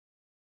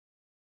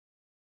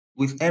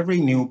With every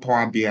new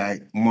Power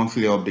BI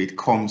monthly update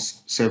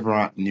comes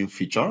several new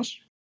features.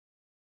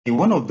 In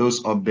one of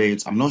those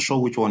updates, I'm not sure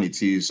which one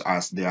it is,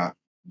 as there are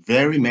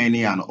very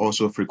many and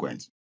also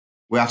frequent.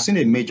 We have seen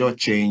a major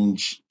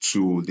change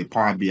to the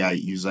Power BI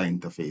user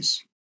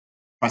interface,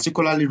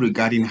 particularly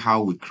regarding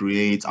how we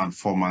create and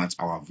format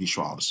our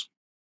visuals.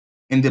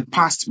 In the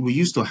past, we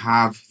used to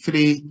have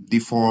three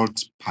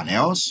default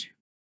panels: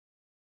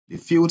 the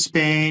fields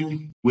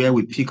pane, where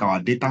we pick our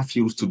data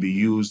fields to be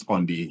used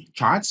on the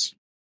charts;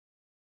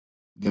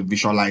 the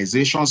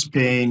visualizations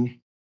pane,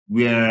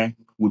 where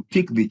we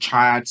pick the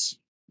charts,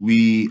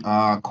 we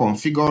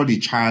configure the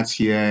charts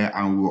here,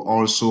 and we'll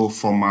also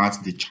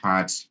format the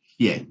charts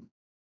here.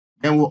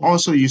 Then we'll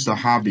also used to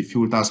have the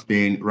filters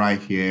pane right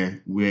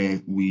here,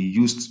 where we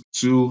used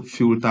to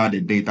filter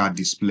the data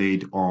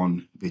displayed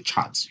on the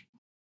charts.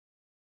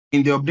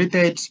 In the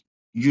updated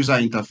user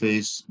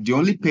interface, the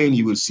only pane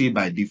you will see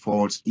by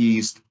default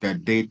is the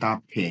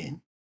data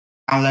pane.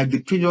 Unlike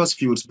the previous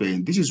fields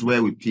pane, this is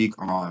where we pick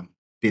our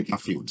data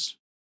fields.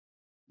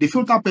 The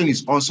filter pane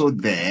is also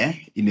there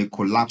in a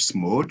collapsed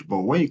mode, but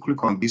when you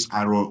click on this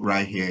arrow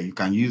right here, you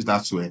can use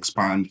that to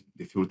expand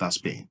the filters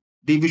pane.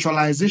 The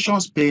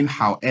visualizations pane,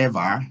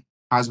 however,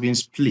 has been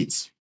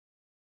split.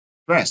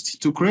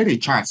 First, to create a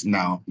chart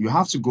now, you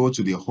have to go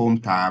to the Home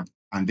tab,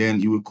 and then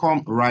you will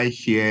come right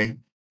here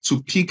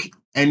to pick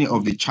any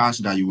of the charts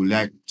that you would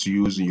like to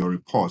use in your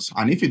reports.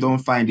 And if you don't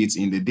find it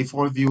in the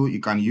default view, you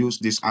can use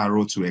this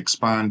arrow to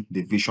expand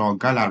the visual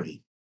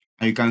gallery.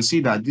 And you can see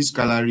that this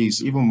gallery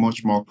is even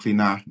much more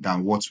cleaner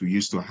than what we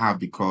used to have,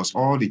 because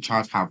all the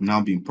charts have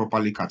now been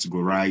properly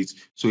categorized,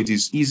 so it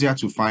is easier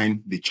to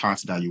find the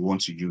charts that you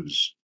want to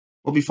use.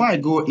 But before I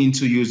go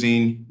into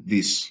using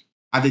this,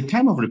 at the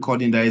time of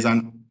recording, there is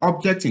an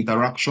object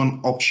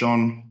interaction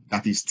option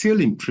that is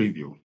still in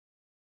preview.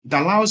 It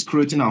allows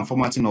creating and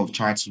formatting of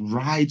charts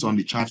right on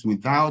the chart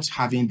without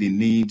having the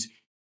need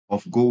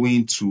of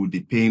going to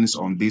the panes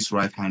on this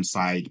right-hand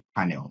side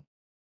panel.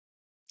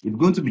 It's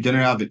going to be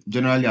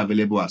generally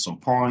available at some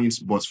points,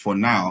 but for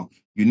now,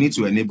 you need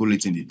to enable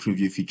it in the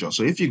preview feature.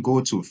 So if you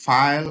go to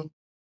File,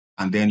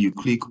 and then you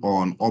click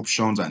on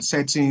Options and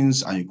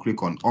Settings, and you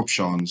click on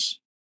Options,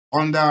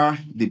 under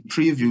the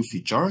preview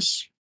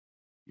features,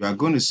 you are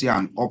going to see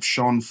an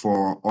option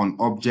for on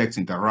object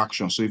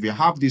interaction. So if you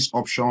have this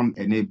option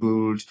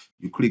enabled,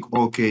 you click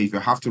OK. If you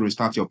have to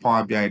restart your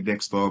Power BI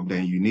desktop,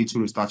 then you need to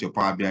restart your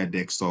Power BI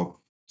desktop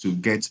to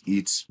get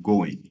it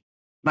going.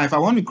 Now, if I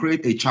want to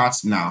create a chart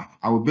now,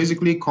 I will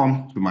basically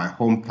come to my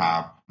Home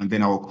tab, and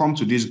then I will come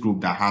to this group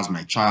that has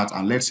my chart.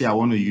 And let's say I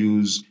want to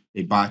use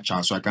a bar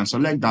chart. So I can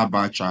select that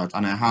bar chart,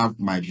 and I have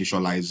my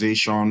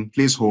visualization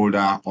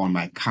placeholder on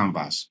my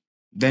canvas.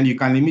 Then you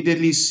can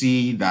immediately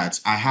see that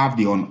I have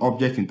the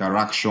on-object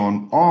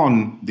interaction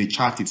on the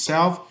chart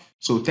itself.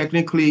 So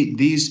technically,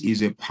 this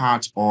is a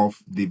part of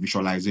the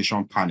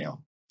visualization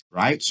panel,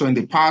 right? So in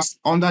the past,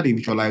 under the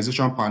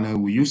visualization panel,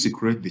 we used to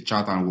create the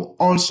chart, and we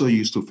also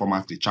used to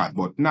format the chart.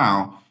 But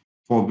now,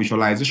 for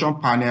visualization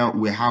panel,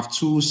 we have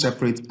two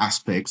separate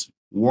aspects,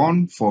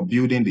 one for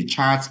building the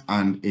chart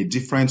and a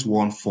different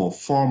one for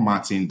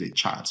formatting the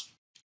chart.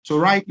 So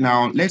right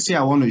now, let's say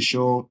I want to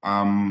show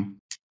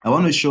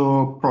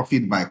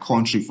profit by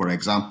country, for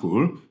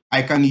example.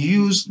 I can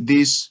use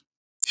this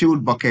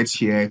field bucket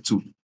here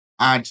to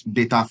add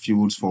data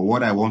fields for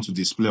what I want to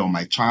display on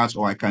my chart,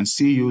 or I can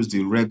still use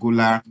the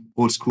regular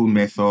old school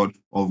method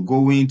of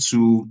going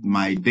to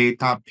my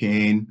data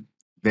pane,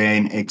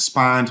 then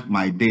expand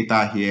my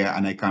data here,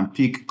 and I can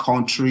pick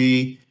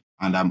country,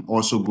 and I'm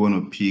also going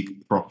to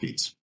pick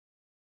profit.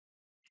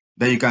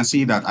 Then you can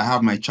see that I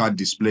have my chart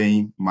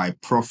displaying my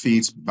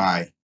profit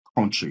by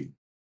country.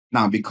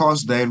 Now,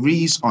 because there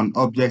is on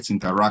object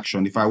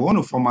interaction, if I want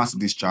to format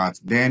this chart,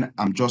 then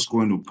I'm just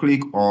going to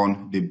click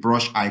on the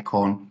brush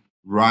icon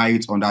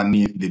right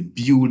underneath the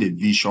build a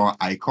visual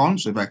icon.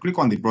 So if I click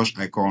on the brush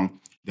icon,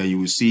 then you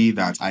will see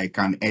that I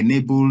can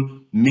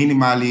enable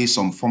minimally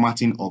some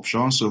formatting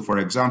options. So for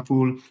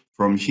example,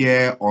 from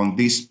here on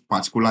this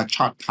particular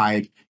chart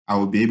type, I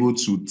will be able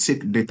to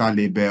take data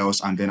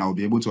labels, and then I'll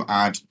be able to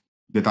add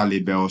data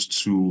labels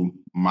to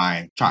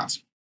my chart.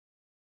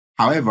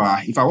 However,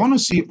 if I want to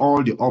see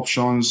all the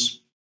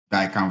options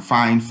that I can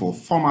find for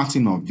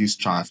formatting of this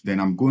chart, then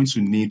I'm going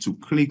to need to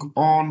click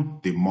on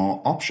the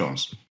more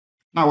options.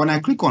 Now, when I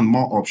click on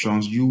more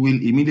options, you will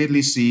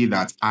immediately see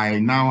that I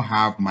now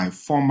have my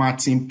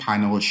formatting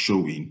panel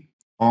showing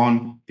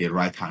on the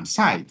right-hand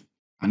side.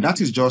 And that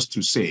is just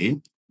to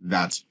say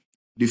that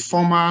the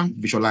former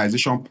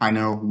visualization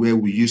panel, where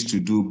we used to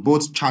do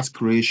both chart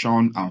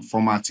creation and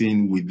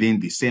formatting within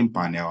the same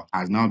panel,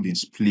 has now been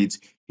split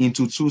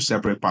into two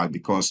separate parts,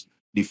 because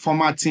the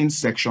formatting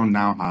section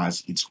now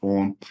has its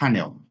own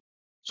panel.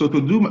 So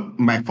to do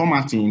my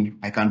formatting,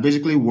 I can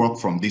basically work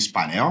from this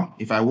panel.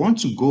 If I want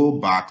to go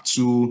back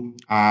to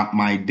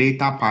my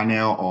data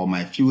panel, or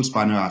my fields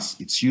panel as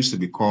it's used to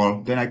be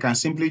called, then I can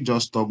simply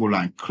just toggle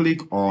and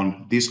click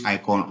on this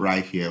icon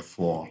right here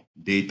for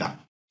data.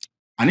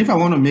 And if I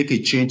want to make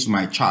a change to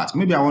my chart,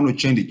 maybe I want to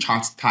change the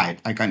chart type,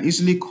 I can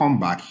easily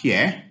come back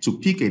here to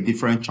pick a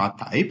different chart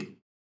type.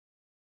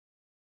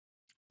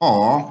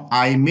 Or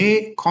I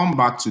may come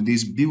back to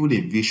this build a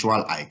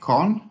visual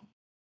icon,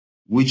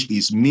 which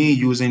is me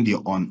using the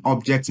on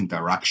object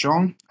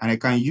interaction. And I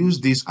can use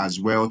this as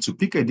well to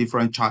pick a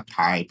different chart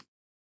type,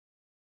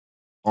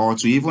 or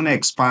to even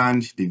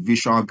expand the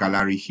visual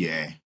gallery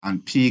here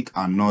and pick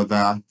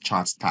another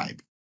chart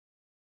type.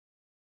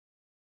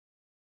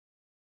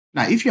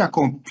 Now, if you are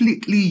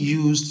completely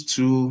used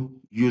to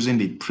using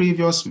the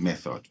previous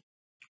method,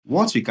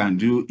 what we can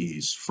do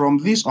is from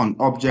this on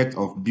object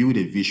of build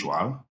a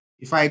visual,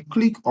 if I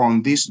click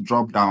on this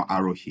drop down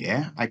arrow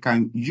here, I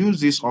can use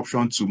this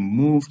option to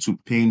move to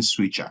pane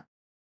switcher.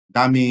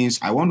 That means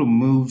I want to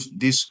move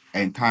this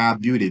entire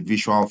build a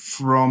visual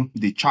from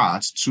the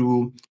chart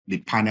to the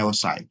panel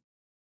side.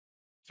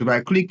 So if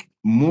I click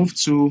move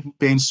to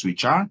pane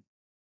switcher,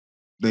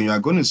 then you are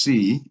going to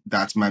see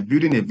that my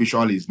building a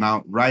visual is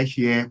now right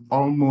here,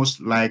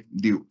 almost like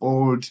the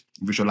old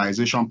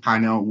visualization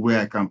panel where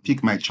I can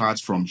pick my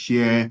charts from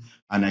here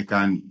and I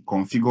can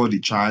configure the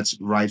charts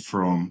right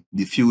from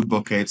the field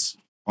buckets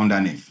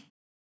underneath.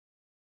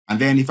 And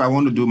then if I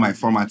want to do my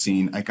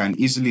formatting, I can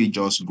easily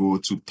just go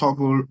to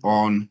toggle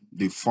on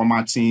the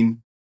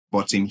formatting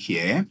button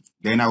here.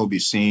 Then I will be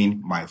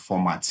seeing my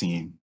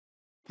formatting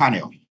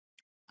panel.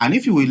 And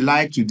if you would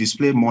like to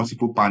display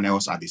multiple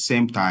panels at the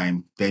same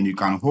time, then you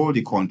can hold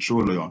the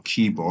control on your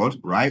keyboard,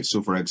 right?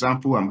 So for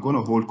example, I'm going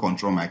to hold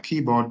control on my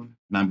keyboard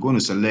and I'm going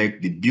to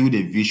select the build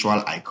a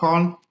visual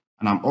icon.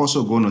 And I'm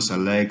also going to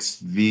select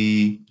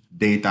the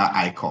data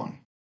icon.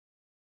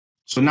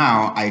 So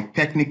now I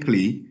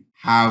technically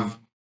have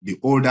the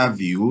older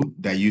view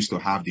that used to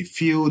have the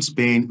fields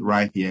pane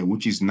right here,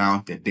 which is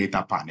now the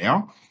data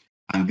panel.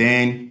 And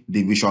then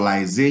the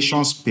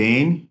visualizations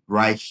pane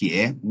right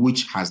here,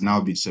 which has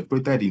now been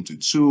separated into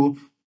two,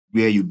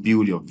 where you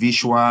build your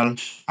visual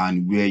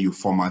and where you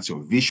format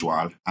your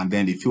visual. And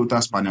then the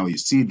filters panel you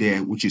see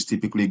there, which is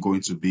typically going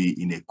to be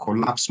in a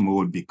collapse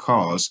mode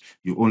because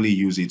you only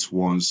use it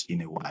once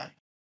in a while.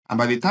 And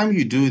by the time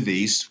you do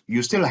this,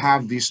 you still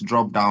have these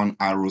drop-down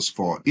arrows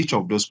for each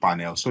of those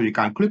panels. So you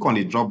can click on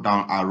the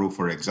drop-down arrow,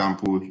 for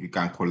example, you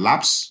can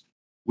collapse,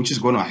 which is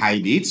going to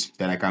hide it.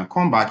 Then I can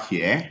come back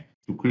here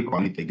to click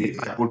on it again.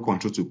 If I hold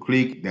control to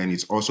click, then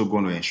it's also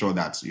going to ensure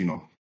that,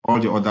 all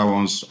the other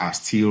ones are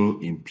still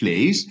in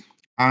place.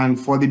 And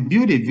for the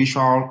build a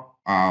visual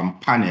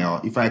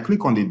panel, if I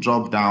click on the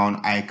drop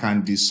down, I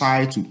can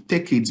decide to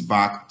take it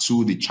back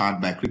to the chart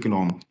by clicking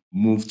on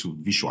move to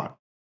visual.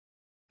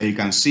 And you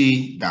can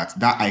see that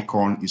that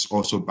icon is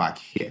also back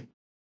here.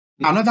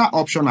 Now, another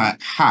option I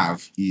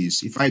have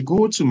is if I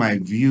go to my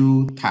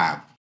view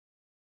tab,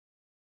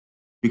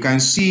 you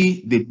can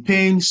see the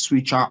pane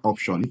switcher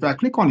option. If I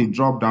click on the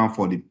drop down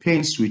for the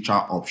pane switcher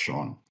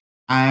option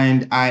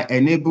and I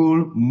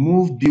enable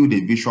move build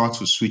a visual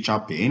to switcher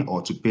pane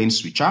or to pane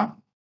switcher,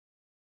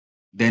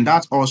 then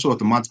that also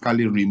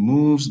automatically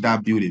removes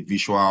that build a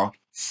visual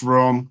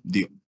from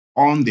the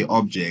on the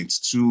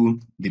object to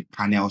the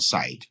panel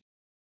side.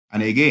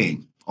 And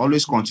again,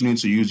 always continue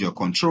to use your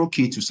control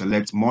key to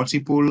select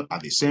multiple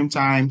at the same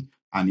time.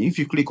 And if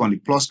you click on the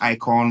plus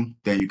icon,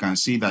 then you can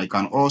see that you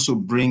can also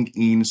bring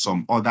in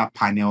some other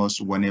panels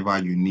whenever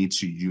you need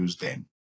to use them.